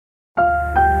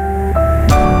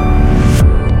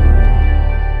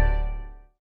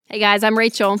Hey guys, I'm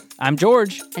Rachel. I'm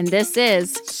George. And this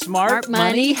is Smart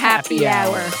Money Happy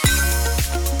Hour.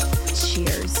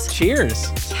 Cheers.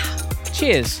 Cheers. Yeah.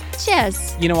 Cheers.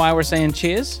 Cheers. You know why we're saying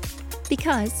cheers?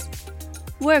 Because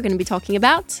we're going to be talking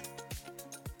about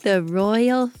the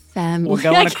royal family. We're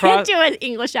going I across- can't do an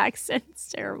English accent. It's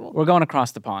terrible. We're going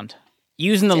across the pond.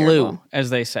 Using the loo,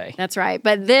 as they say. That's right.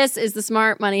 But this is the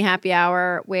Smart Money Happy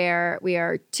Hour, where we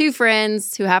are two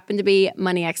friends who happen to be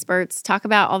money experts, talk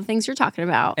about all the things you're talking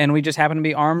about. And we just happen to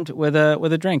be armed with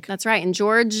a drink. That's right. And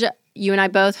George, you and I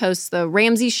both host the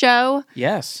Ramsey Show.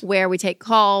 Yes. Where we take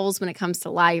calls when it comes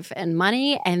to life and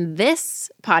money. And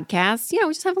this podcast, we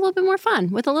just have a little bit more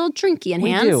fun with a little drinky in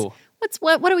hands. We do.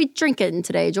 What are we drinking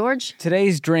today, George?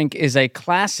 Today's drink is a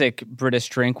classic British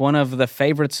drink, one of the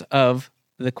favorites of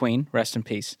the Queen, rest in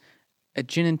peace, a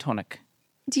gin and tonic.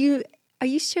 Are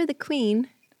you sure the Queen?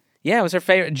 Yeah, it was her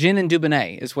favorite. Gin and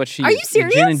Dubonnet is what she Are used. you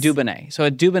serious? Gin and Dubonnet. So a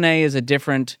Dubonnet is a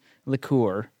different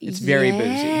liqueur. It's very boozy.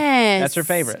 That's her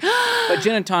favorite. But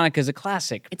gin and tonic is a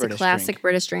classic It's British a classic drink.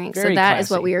 British drink. Very so that is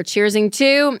classy. what we are cheersing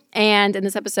to. And in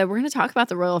this episode, we're going to talk about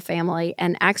the royal family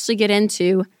and actually get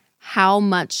into how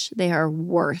much they are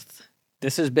worth.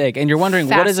 This is big. And you're wondering,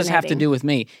 what does this have to Fascinating. do with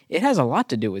me? It has a lot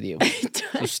to do with you.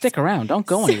 So stick around. Don't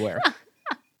go anywhere.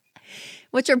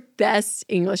 What's your best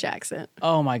English accent?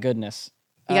 Oh, my goodness.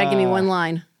 You got to give me one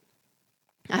line.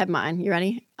 I have mine. You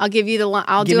ready? I'll give you the line.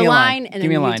 I'll Give do me a a line line. and Give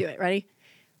me then a you line. do it. Ready?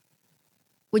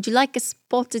 Would you like a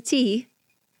spot of tea?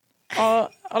 I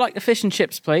like the fish and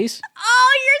chips, please.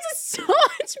 Oh, yours is so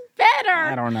much better.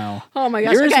 I don't know. Oh my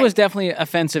gosh. Yours okay. was definitely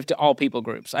offensive to all people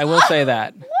groups. I will say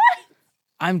that. What?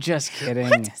 I'm just kidding.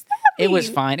 What does that It was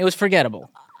mean? fine. It was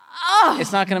forgettable. Oh,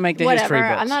 It's not going to make the whatever. history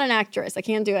books. I'm not an actress. I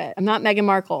can't do it. I'm not Meghan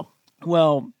Markle.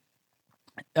 Well,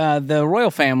 the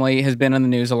royal family has been in the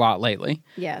news a lot lately.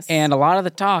 Yes. And a lot of the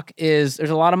talk is there's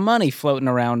a lot of money floating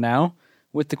around now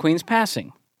with the Queen's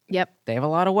passing. Yep. They have a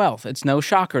lot of wealth. It's no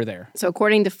shocker there. So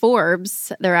according to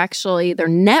Forbes, their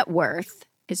net worth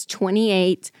is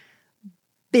 $28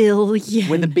 billion.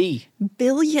 With a B.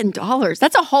 $billion.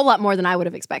 That's a whole lot more than I would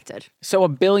have expected. So a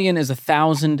billion is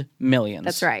 1,000 millions.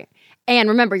 That's right. And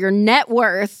remember, your net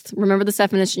worth, remember this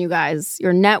definition, you guys.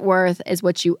 Your net worth is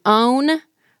what you own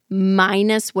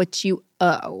minus what you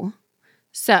owe.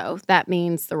 So that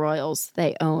means the royals,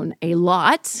 they own a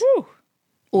lot. Whew.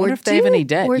 Wonder if they have any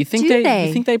debt. You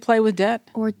think they play with debt?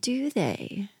 Or do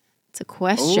they? It's a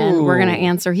question we're going to Ooh.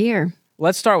 answer here.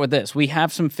 Let's start with this. We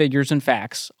have some figures and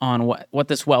facts on what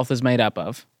this wealth is made up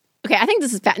of. Okay, I think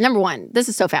this is number one. This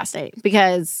is so fascinating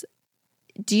because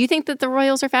do you think that the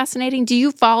royals are fascinating? Do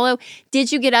you follow?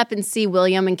 Did you get up and see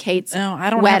William and Kate's No, I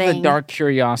don't wedding? have the dark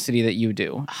curiosity that you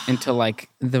do into like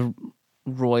the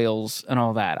royals and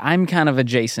all that. I'm kind of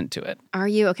adjacent to it. Are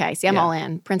you okay? See, I'm Yeah. all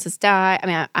in. Princess Di. I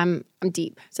mean, I'm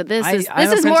deep. So this I'm is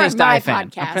a more Princess of my Di fan.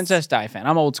 podcast. I'm a Princess Di fan.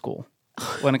 I'm old school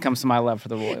when it comes to my love for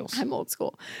the royals. I'm old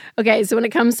school. Okay, so when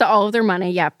it comes to all of their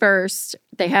money, first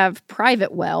they have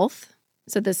private wealth.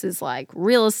 So this is like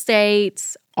real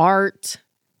estate, art,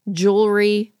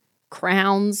 jewelry,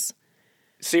 crowns.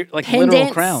 Like Pendants.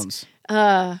 literal crowns.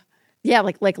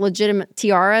 Like legitimate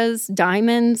tiaras,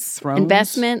 diamonds, Thrones?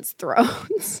 investments,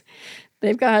 thrones.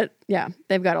 They've got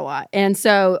a lot. And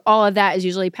so all of that is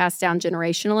usually passed down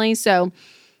generationally. So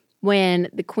when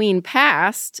the Queen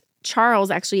passed, Charles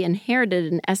actually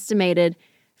inherited an estimated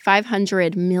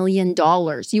 $500 million,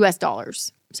 US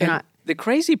dollars. So And the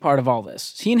crazy part of all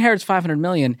this, he inherits $500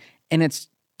 million and it's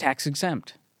tax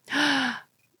exempt.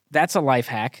 That's a life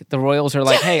hack. The royals are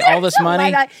like, hey, all this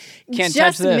money, can't touch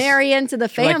just this. marry into the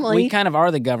Like, family. we kind of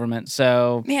are the government,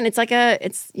 so... Man, it's like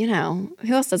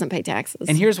who else doesn't pay taxes?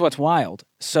 And here's what's wild.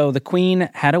 So the Queen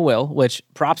had a will, which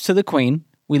props to the Queen.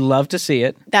 We love to see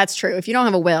it. That's true. If you don't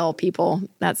have a will, people,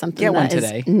 that's something Get one that is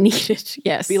today. needed.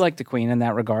 Yes. Be like the Queen in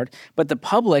that regard. But the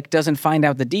public doesn't find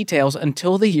out the details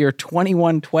until the year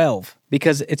 2112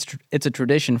 because it's a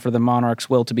tradition for the monarch's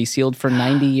will to be sealed for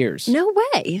 90 years. No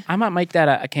way. I might make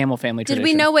that a Camel family Did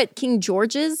tradition. we know what King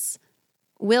George's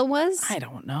will was? I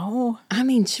don't know. I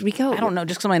mean, should we go? I don't know.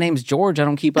 Just because my name's George, I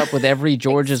don't keep up with every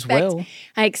George's will.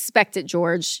 I expect it,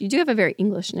 George. You do have a very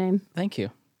English name. Thank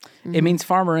you. Mm-hmm. It means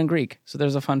farmer in Greek. So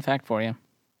there's a fun fact for you.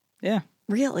 Yeah.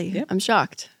 Really? Yep. I'm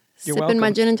shocked. You're Sipping my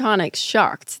welcome. gin and tonics.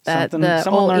 Shocked that the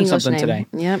Someone old learned English something name.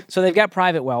 today. Yep. So they've got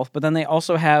private wealth, but then they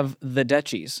also have the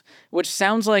duchies, which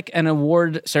sounds like an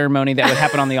award ceremony that would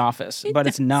happen on The Office, but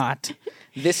it's not.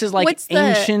 This is like What's the-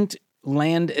 ancient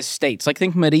land estates, like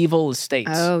think medieval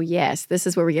estates. Oh yes, this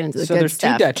is where we get into the so good there's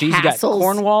stuff. two duchies. You got Castles.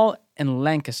 Cornwall and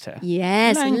Lancaster.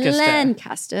 Yes,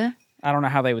 Lancaster. I don't know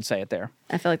how they would say it there.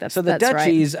 I feel like that's So the that's right.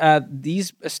 duchies,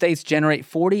 these estates generate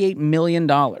 $48 million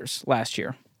last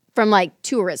year. from like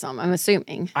tourism, I'm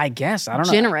assuming. I guess. I don't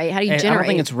know. Generate. How do you I don't generate?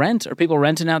 think it's rent. I generate. How do you generate? I don't think it's rent. Are people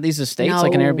renting out these estates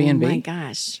like an Airbnb? Oh my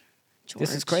gosh. George.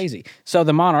 This is crazy. So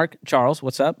the monarch, Charles,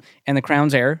 what's up? And the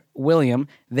crown's heir, William,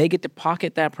 they get to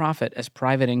pocket that profit as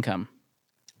private income.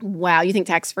 Wow. You think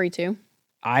tax-free too?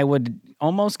 I would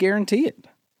almost guarantee it.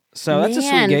 So that's a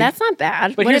sweet gig. That's not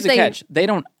bad. But here's the catch. They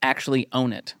don't actually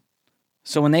own it.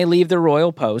 So when they leave the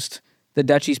royal post, the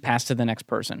duchies pass to the next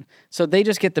person. So they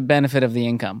just get the benefit of the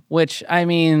income, which, I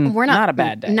mean, we're not a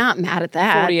bad day. Not mad at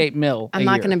that. 48 mil I'm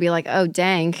not going to be like, oh,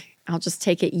 dang, I'll just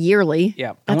take it yearly.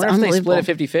 Yeah. That's I wonder if they split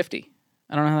unbelievable. it 50-50.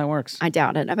 I don't know how that works. I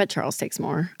doubt it. I bet Charles takes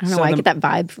more. I don't know why I get that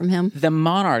vibe from him. The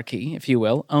monarchy, if you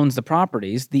will, owns the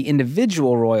properties. The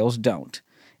individual royals don't.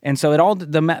 And so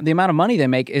the amount of money they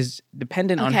make is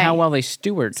dependent on how well they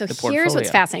steward the portfolio. So here's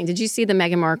what's fascinating. Did you see the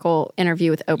Meghan Markle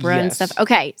interview with Oprah and stuff?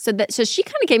 Okay, so she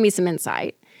kind of gave me some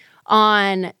insight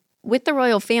on with the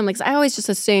royal family, because I always just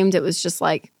assumed it was just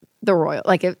like the royal,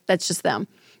 like that's just them.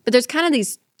 But there's kind of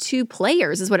these two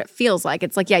players is what it feels like.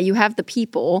 It's like, yeah, you have the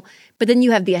people, but then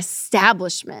you have the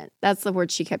establishment. That's the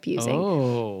word she kept using.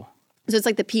 Oh. So it's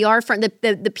like the PR front,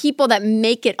 the people that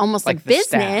make it almost like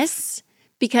business. Staff.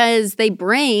 Because they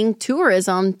bring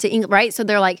tourism to England, right? So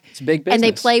they're like, it's big business. And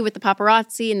they play with the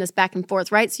paparazzi and this back and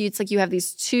forth, right? So it's like you have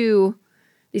these two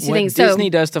things. What Disney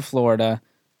does to Florida,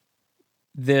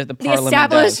 the Parliament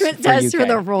establishment does for UK.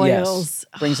 the royals.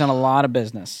 Yes. Brings on a lot of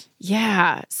business.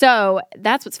 Yeah. So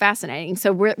that's what's fascinating.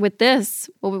 So with this,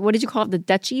 what did you call it? The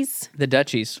duchies? The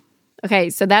duchies.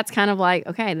 Okay. So that's kind of like,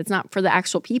 okay, that's not for the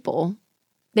actual people.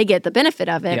 They get the benefit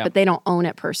of it, but they don't own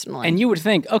it personally. And you would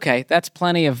think, okay, that's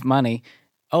plenty of money.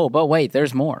 Oh, but wait,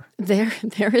 there's more. There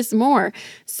is more.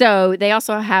 So they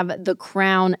also have the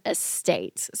Crown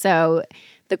Estate. So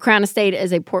the Crown Estate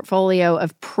is a portfolio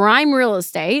of prime real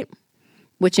estate,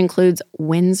 which includes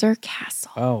Windsor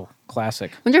Castle. Oh,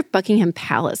 classic. I wonder if Buckingham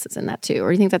Palace is in that too,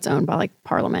 or do you think that's owned by like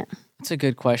Parliament? That's a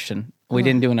good question. We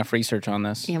didn't do enough research on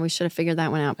this. Yeah, we should have figured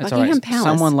that one out. That's Buckingham right. Palace.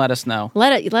 Someone let us know.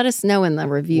 Let us know in the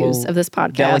reviews of this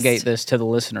podcast. Delegate this to the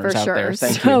listeners out there.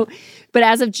 Thank you. But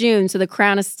as of June, so the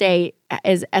Crown Estate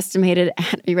is estimated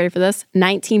at, are you ready for this?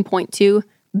 $19.2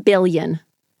 billion.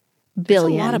 There's a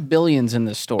lot of billions in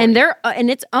this story. And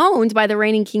it's owned by the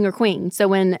reigning king or queen. So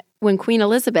when Queen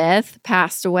Elizabeth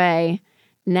passed away,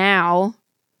 now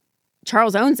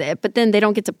Charles owns it, but then they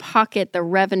don't get to pocket the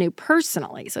revenue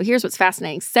personally. So here's what's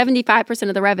fascinating. 75%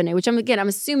 of the revenue, which I'm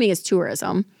assuming is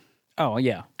tourism. Oh,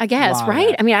 yeah. I guess,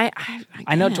 right? I mean,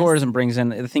 I know tourism brings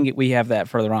in, I think we have that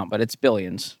further on, but it's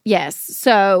billions. Yes.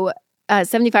 So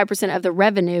 75% of the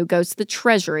revenue goes to the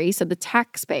treasury, so the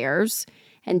taxpayers,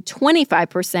 and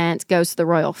 25% goes to the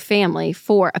royal family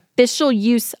for official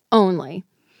use only.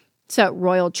 So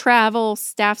royal travel,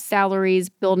 staff salaries,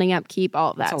 building upkeep,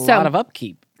 all of that. That's a lot of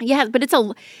upkeep. Yeah, but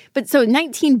so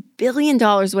 $19 billion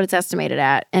is what it's estimated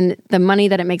at. And the money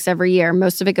that it makes every year,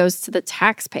 most of it goes to the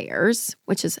taxpayers,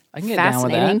 which is I can get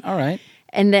fascinating. down with that. All right.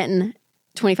 And then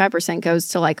 25% goes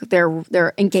to like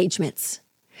their engagements.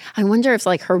 I wonder if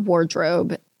like her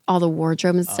wardrobe, all the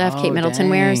wardrobe and stuff Kate Middleton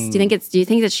wears. Do you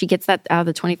think that she gets that out of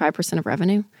the 25% of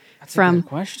revenue from a good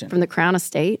question. From the Crown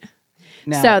Estate?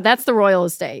 Now, so that's the royal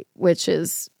estate, which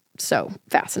is so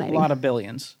fascinating. A lot of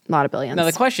billions. Now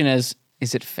the question is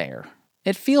it fair?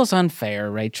 It feels unfair,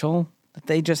 Rachel, that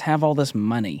they just have all this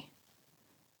money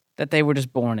that they were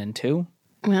just born into.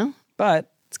 Well,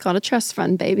 but it's called a trust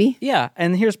fund, baby. Yeah,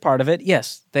 and here's part of it.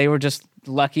 Yes, they were just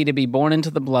lucky to be born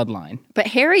into the bloodline. But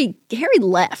Harry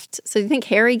left. So you think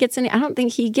Harry gets any? I don't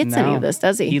think he gets any of this,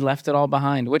 does he? He left it all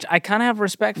behind, which I kind of have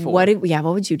respect for. What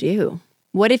would you do?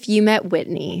 What if you met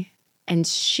Whitney and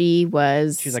she's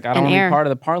like, I don't want to be part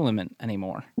of the Parliament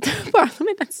anymore.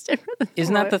 Parliament, that's different.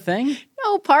 Isn't that the thing?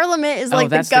 No, Parliament is like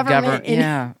the government.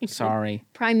 Yeah, sorry.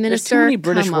 Prime Minister. There's too many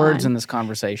British words in this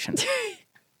conversation.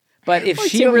 But if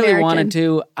she really wanted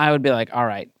to, I would be like, all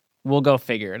right, we'll go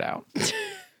figure it out.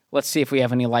 Let's see if we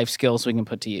have any life skills we can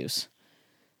put to use.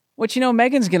 Which,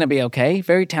 Meghan's going to be okay.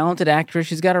 Very talented actress.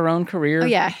 She's got her own career. Oh,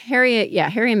 yeah. Harry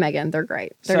and Meghan, they're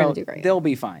great. They're going to do great. They'll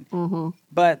be fine. Mm-hmm.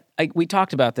 But we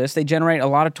talked about this. They generate a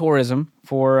lot of tourism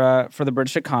for the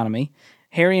British economy.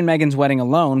 Harry and Meghan's wedding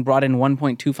alone brought in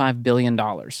 $1.25 billion.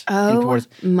 Oh,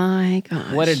 my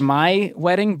gosh. What did my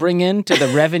wedding bring in to the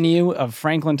revenue of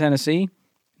Franklin, Tennessee?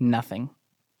 Nothing.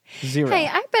 Zero. Hey,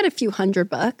 I bet a few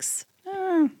 $100.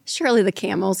 Surely the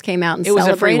camels came out and celebrated.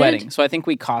 It was a free wedding, so I think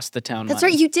we cost the town That's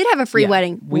money. right. You did have a free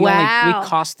wedding. We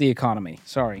cost the economy.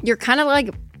 Sorry. You're kind of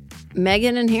like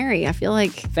Meghan and Harry. I feel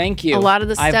like thank you. A lot of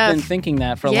the stuff. I've been thinking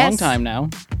that for a long time now.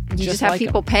 You just have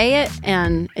people pay it,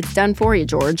 and it's done for you,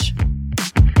 George.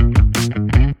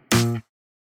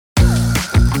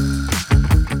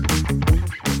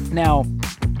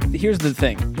 here's the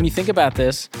thing. When you think about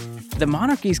this, the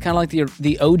monarchy is kind of like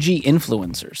the OG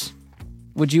influencers.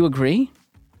 Would you agree?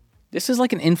 This is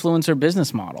like an influencer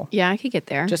business model. Yeah, I could get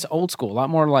there. Just old school. A lot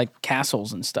more like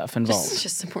castles and stuff involved.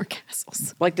 Just some more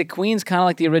castles. Like the queen's kind of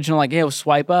like the original, like, hey,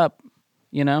 swipe up,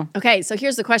 you know? Okay, so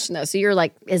here's the question, though. So you're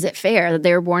like, is it fair that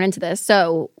they were born into this?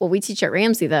 So what we teach at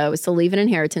Ramsey, though, is to leave an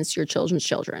inheritance to your children's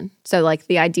children. So like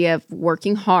the idea of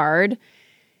working hard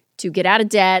to get out of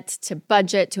debt, to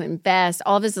budget, to invest,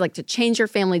 all of this is like to change your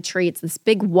family tree. It's this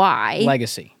big why.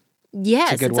 Legacy.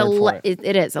 Yes,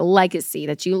 it is a legacy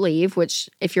that you leave, which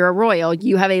if you're a royal,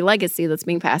 you have a legacy that's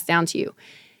being passed down to you.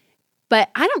 But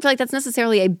I don't feel like that's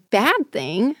necessarily a bad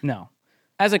thing. No.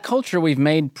 As a culture, we've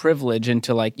made privilege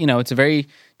into like, it's a very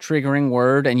triggering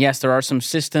word. And yes, there are some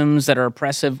systems that are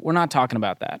oppressive. We're not talking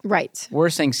about that. Right. We're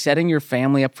saying setting your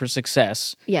family up for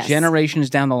success, yes, generations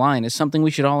down the line is something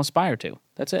we should all aspire to.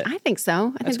 That's it. I think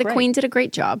so. I think the Queen did a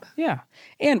great job. Yeah.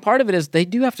 And part of it is they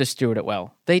do have to steward it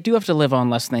well. They do have to live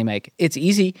on less than they make. It's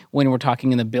easy when we're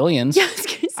talking in the billions. Yeah, I was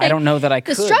gonna say, I don't know that I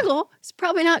could. The struggle is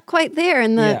probably not quite there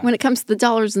when it comes to the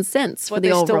dollars and cents for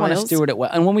the old royals. But they still want to steward it well.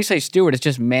 And when we say steward, it's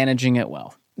just managing it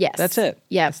well. Yes. That's it.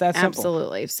 Yeah, it's that simple.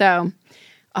 Absolutely. So,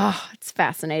 it's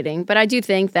fascinating. But I do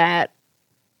think that,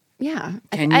 I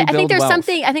think there's wealth?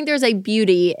 something, I think there's a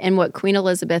beauty in what Queen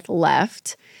Elizabeth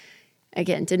left.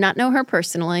 Again, did not know her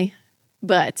personally,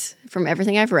 but from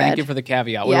everything I've read. Thank you for the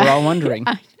caveat. We were all wondering,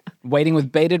 waiting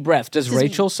with bated breath. Does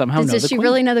Rachel somehow know the Queen? Does she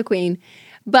really know the Queen?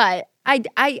 But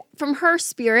I, from her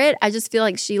spirit, I just feel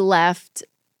like she left,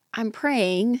 I'm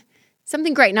praying,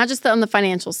 something great, not just on the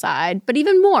financial side, but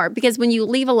even more. Because when you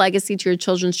leave a legacy to your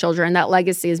children's children, that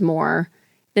legacy is more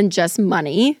than just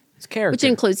money. It's character. Which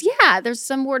includes, there's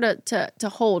some more to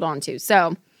hold on to.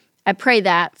 So I pray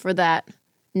that for that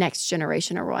next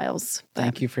generation of royals.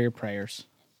 Thank you for your prayers.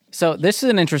 So this is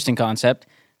an interesting concept.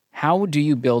 How do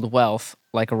you build wealth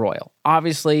like a royal?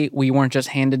 Obviously, we weren't just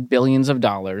handed billions of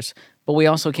dollars, but we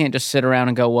also can't just sit around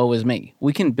and go, woe is me.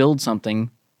 We can build something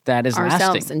that is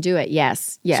ourselves lasting. And do it.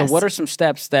 Yes. So what are some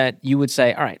steps that you would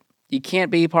say, all right, you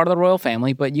can't be part of the royal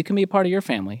family, but you can be a part of your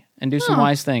family and do some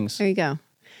wise things? There you go.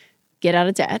 Get out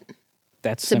of debt.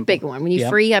 That's it's a big one. When you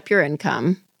free up your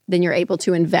income, then you're able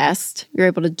to invest. You're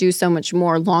able to do so much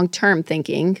more long-term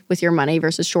thinking with your money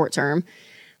versus short-term,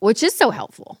 which is so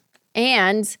helpful.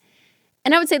 And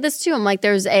I would say this too. I'm like,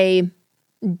 there's a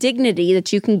dignity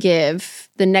that you can give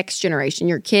the next generation,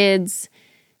 your kids.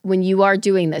 When you are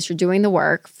doing this, you're doing the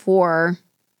work for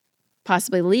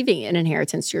possibly leaving an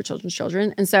inheritance to your children's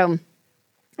children. And so,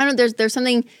 I don't know, there's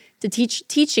something to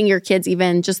teaching your kids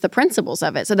even just the principles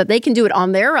of it so that they can do it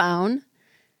on their own,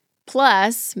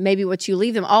 plus maybe what you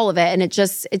leave them, all of it. And it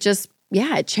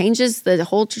changes the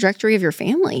whole trajectory of your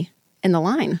family in the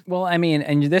line. Well, I mean,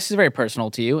 and this is very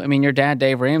personal to you. I mean, your dad,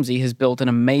 Dave Ramsey, has built an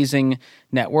amazing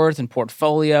net worth and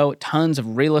portfolio, tons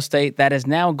of real estate that is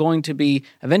now going to be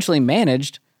eventually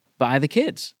managed by the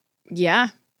kids. Yeah.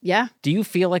 Yeah. Do you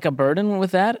feel like a burden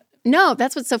with that? No,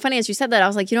 that's what's so funny. As you said that, I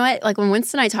was like, you know what? Like when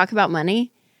Winston and I talk about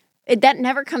money, that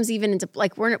never comes even into,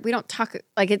 like, we don't talk,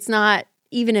 like it's not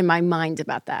even in my mind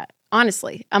about that.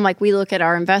 Honestly, I'm like, we look at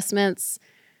our investments.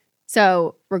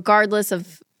 So regardless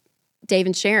of Dave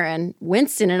and Sharon,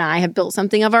 Winston and I have built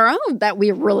something of our own that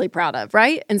we're really proud of,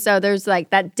 right? And so there's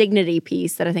like that dignity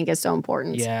piece that I think is so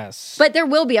important. Yes. But there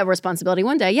will be a responsibility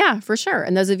one day, yeah, for sure.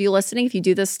 And those of you listening, if you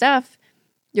do this stuff,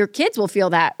 your kids will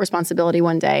feel that responsibility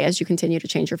one day as you continue to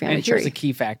change your family tree. And here's the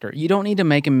key factor. You don't need to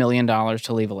make $1 million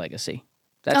to leave a legacy.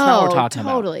 That's not what we're talking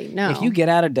about. Totally, no. If you get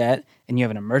out of debt and you have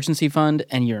an emergency fund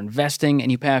and you're investing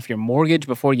and you pay off your mortgage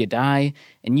before you die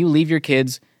and you leave your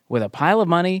kids with a pile of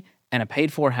money and a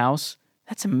paid-for house,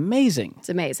 that's amazing. It's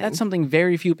amazing. That's something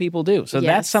very few people do. So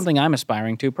that's something I'm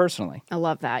aspiring to personally. I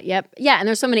love that. Yep. Yeah, and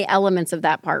there's so many elements of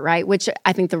that part, right? Which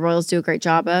I think the royals do a great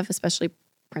job of, especially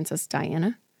Princess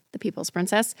Diana, the people's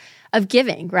princess, of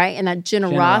giving, right? And that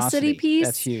generosity piece.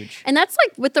 That's huge. And that's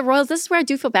like with the royals, this is where I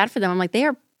do feel bad for them. I'm like, they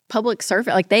are public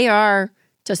servant. Like they are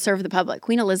to serve the public.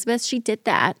 Queen Elizabeth, she did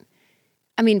that.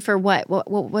 I mean, for what? What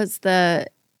was the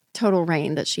total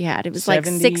reign that she had? It was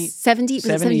 70, like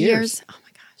 70 years. Oh my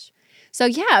gosh. So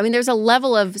yeah, I mean, there's a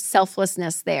level of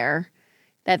selflessness there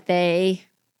that they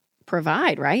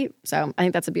provide, right? So I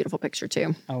think that's a beautiful picture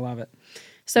too. I love it.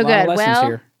 So good. Lessons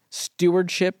here.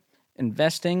 Stewardship,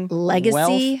 investing, legacy,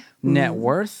 wealth, net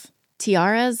worth,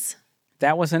 tiaras.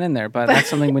 That wasn't in there, but that's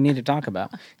something we need to talk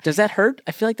about. Does that hurt?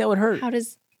 I feel like that would hurt. How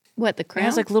does the crown? It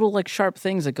has like little like sharp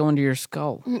things that go into your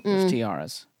skull. Those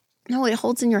tiaras. No, it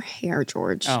holds in your hair,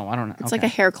 George. Oh, I don't know. It's like a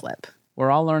hair clip. We're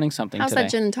all learning something today. How's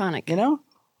that gin and tonic? You know?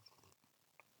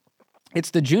 It's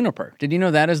the juniper. Did you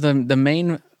know that is the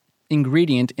main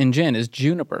ingredient in gin is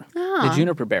juniper, the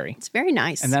juniper berry. It's very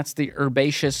nice. And that's the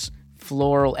herbaceous,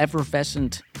 floral,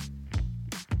 effervescent.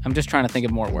 I'm just trying to think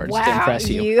of more words to impress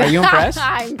you. Are you impressed?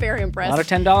 I'm very impressed. A lot of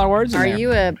 $10 words in Are there.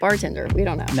 you a bartender? We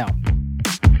don't know. No.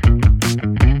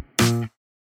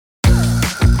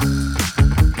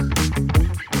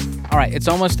 All right, it's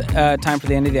almost time for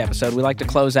the end of the episode. We like to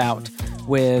close out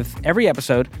with every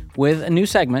episode with a new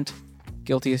segment,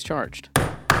 Guilty as Charged.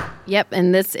 Yep,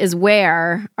 and this is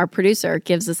where our producer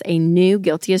gives us a new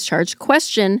Guilty as Charged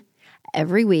question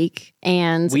every week.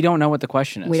 And we don't know what the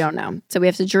question is. We don't know. So we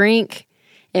have to drink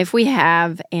if we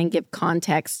have and give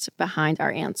context behind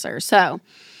our answer. So,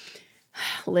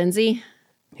 Lindsay,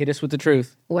 hit us with the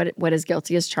truth. What is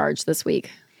Guilty as Charged this week?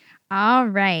 All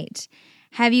right.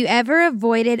 Have you ever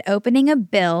avoided opening a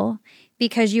bill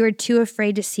because you were too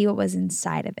afraid to see what was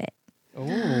inside of it? Oh,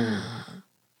 man.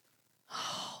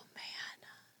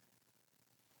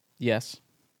 Yes.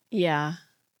 Yeah.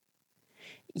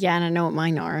 Yeah, and I know what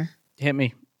mine are. Hit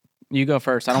me. You go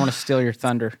first. I don't want to steal your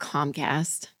thunder.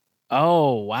 Comcast.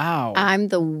 Oh, wow. I'm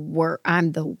the worst.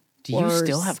 Do you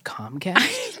still have Comcast?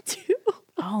 I do.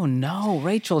 Oh, no.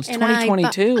 Rachel, it's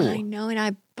 2022. I know, and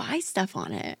I buy stuff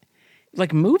on it.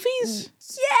 Like movies?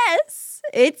 Yes.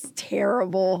 It's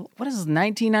terrible. What is this,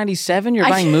 1997? You're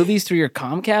buying movies through your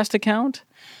Comcast account?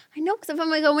 I know, because if I'm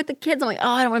going with the kids, I'm like, oh,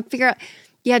 I don't want to figure out.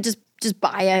 Yeah, just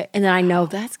buy it. And then I know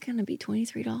that's going to be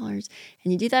 $23.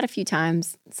 And you do that a few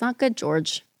times. It's not good,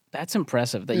 George. That's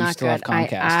impressive that you Not still good. have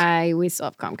Comcast. We still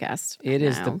have Comcast. It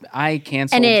is I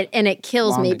canceled. And it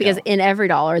kills me because in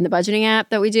EveryDollar, in the budgeting app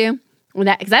that we do,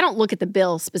 because I don't look at the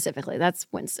bill specifically. That's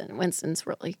Winston. Winston's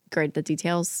really great at the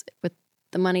details with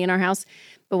the money in our house.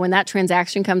 But when that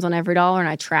transaction comes on EveryDollar and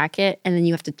I track it, and then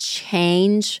you have to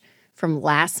change from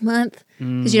last month,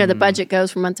 because the budget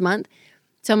goes from month to month.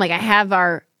 So I'm like, I have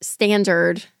our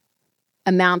standard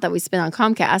amount that we spend on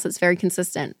Comcast. It's very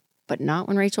consistent, but not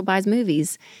when Rachel buys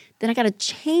movies. Then I got to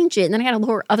change it, and then I got to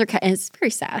lower other, and it's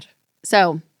very sad.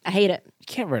 So I hate it. You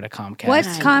can't rid of Comcast.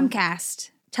 What's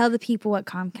Comcast? Tell the people what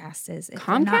Comcast is. If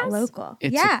they're not local.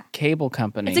 It's a cable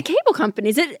company. It's a cable company.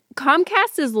 Is it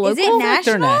Comcast is local? Is it national?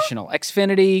 They're national.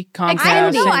 Xfinity, Comcast. I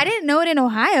don't know. I didn't know it in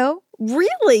Ohio.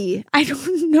 Really? I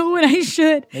don't know what I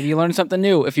should. Maybe you learned something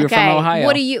new if you're from Ohio.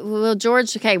 Well,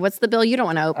 George, what's the bill you don't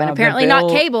want to open? Apparently not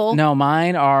cable. No,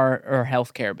 mine are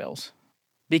healthcare bills.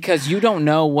 Because you don't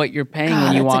know what you're paying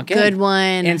when you walk in. That's a good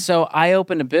one. And so I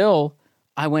opened a bill.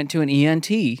 I went to an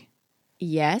ENT.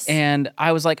 Yes. And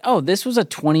I was like, oh, this was a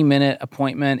 20-minute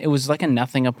appointment. It was like a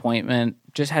nothing appointment.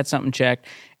 Just had something checked.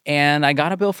 And I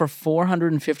got a bill for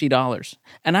 $450.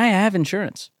 And I have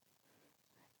insurance.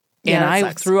 Yeah, and I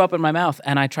sucks. threw up in my mouth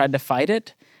and I tried to fight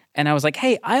it. And I was like,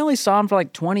 hey, I only saw him for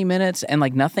like 20 minutes and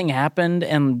like nothing happened.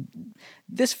 And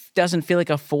this doesn't feel like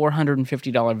a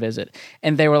 $450 visit.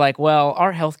 And they were like, well,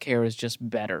 our healthcare is just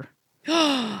better.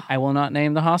 I will not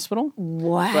name the hospital.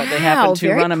 Wow. But they happen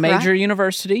to run a major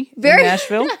university in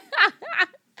Nashville.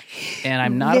 And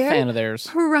I'm not a fan of theirs.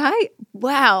 Right.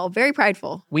 Wow. Very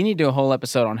prideful. We need to do a whole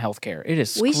episode on healthcare. It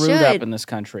is screwed up in this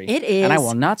country. It is. And I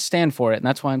will not stand for it. And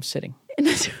that's why I'm sitting.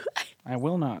 I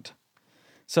will not.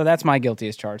 So that's my guilty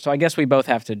as charged. So I guess we both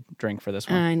have to drink for this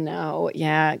one. I know.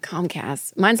 Yeah.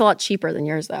 Comcast. Mine's a lot cheaper than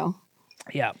yours, though.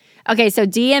 Yeah. Okay, so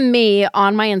DM me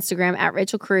on my Instagram at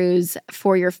Rachel Cruz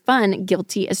for your fun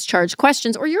guilty as charged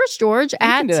questions, or yours, George. You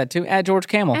can do that too. At George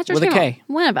Camel with a K.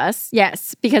 One of us,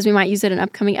 yes, because we might use it in an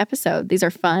upcoming episode. These are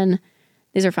fun.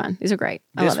 These are fun. These are great.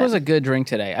 This was a good drink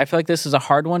today. I feel like this is a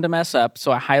hard one to mess up,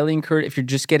 so I highly encourage, if you're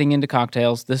just getting into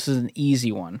cocktails, this is an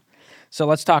easy one. So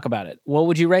let's talk about it. What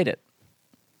would you rate it?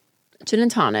 Gin and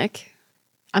tonic.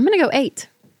 I'm going to go 8.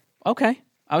 Okay.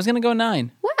 I was going to go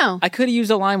 9. Wow. I could have used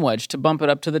a lime wedge to bump it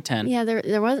up to the 10. Yeah,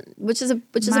 there wasn't, which is a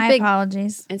big. My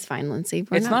apologies. It's fine, Lindsay.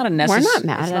 We're not a mad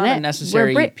at it.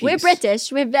 Necessary piece. We're British.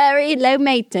 We're very low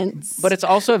maintenance. But it's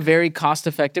also a very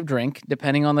cost-effective drink,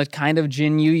 depending on the kind of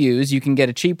gin you use. You can get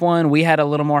a cheap one. We had a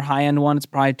little more high-end one. It's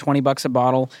probably $20 a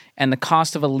bottle. And the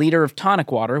cost of a liter of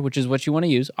tonic water, which is what you want to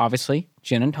use, obviously,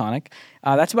 gin and tonic,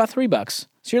 that's about $3.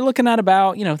 So you're looking at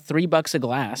about, $3 a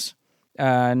glass.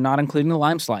 Not including the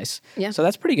lime slice. Yeah. So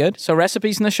that's pretty good. So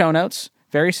recipes in the show notes.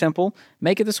 Very simple.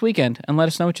 Make it this weekend and let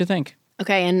us know what you think.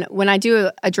 Okay, and when I do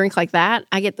a drink like that,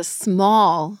 I get the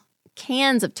small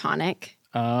cans of tonic.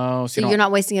 Oh, so you're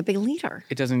not wasting a big liter.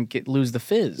 It doesn't lose the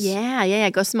fizz. Yeah.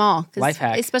 Go small. Life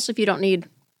hack. Especially if you don't need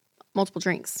multiple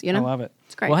drinks, I love it.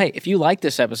 It's great. Well, hey, if you like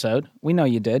this episode, we know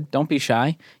you did. Don't be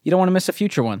shy. You don't want to miss a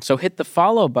future one. So hit the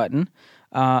follow button.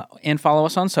 And follow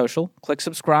us on social. Click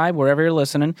subscribe wherever you're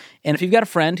listening. And if you've got a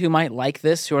friend who might like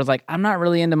this, who is like, I'm not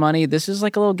really into money, this is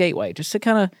like a little gateway just to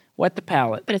kind of wet the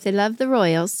palate. But if they love the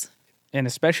Royals, And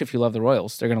especially if you love the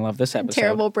Royals, they're going to love this episode.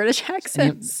 Terrible British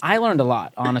accents. I learned a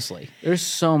lot, honestly. There's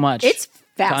so much. It's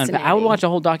fascinating. I would watch a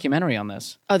whole documentary on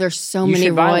this. Oh, there's so You many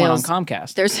should buy one on Royals.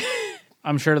 Comcast. There's,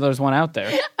 I'm sure there's one out there.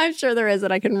 I'm sure there is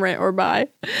that I can rent or buy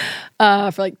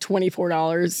for like $24.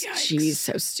 Jeez,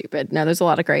 so stupid. No, there's a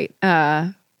lot of great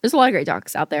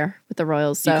docs out there with the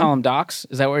Royals. So You call them docs?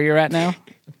 Is that where you're at now?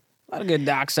 A lot of good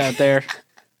docs out there.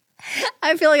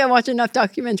 I feel like I watch enough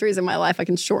documentaries in my life. I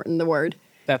can shorten the word.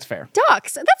 That's fair.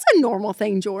 Docs. That's a normal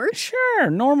thing, George. Sure,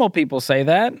 normal people say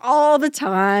that. All the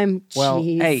time. Well,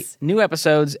 Jeez. hey, new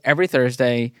episodes every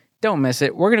Thursday. Don't miss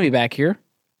it. We're going to be back here,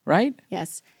 right?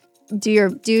 Yes. Do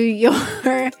your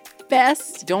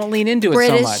best. Don't lean into it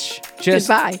British so much. Just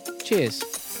goodbye. Cheers.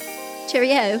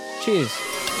 Cheerio. Cheers.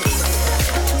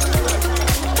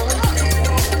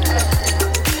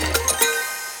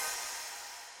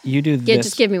 You do Yeah, this.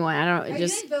 just give me one. I don't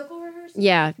just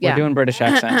Yeah, We're yeah. doing British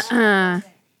accents.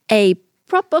 A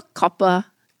proper copper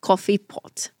coffee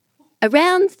pot.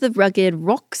 Around the rugged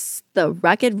rocks, the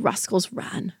ragged rascals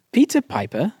ran. Peter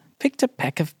Piper picked a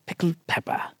peck of pickled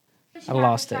pepper. I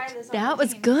lost it. That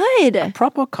was good.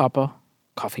 Proper copper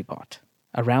coffee pot.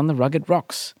 Around the rugged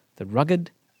rocks, the rugged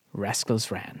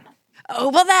rascals ran.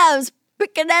 Over there's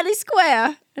Piccadilly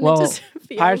Square. And Well, it just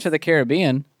feels... Pirates of the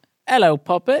Caribbean. Hello,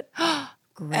 puppet.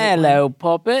 Hello,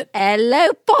 puppet. Hello,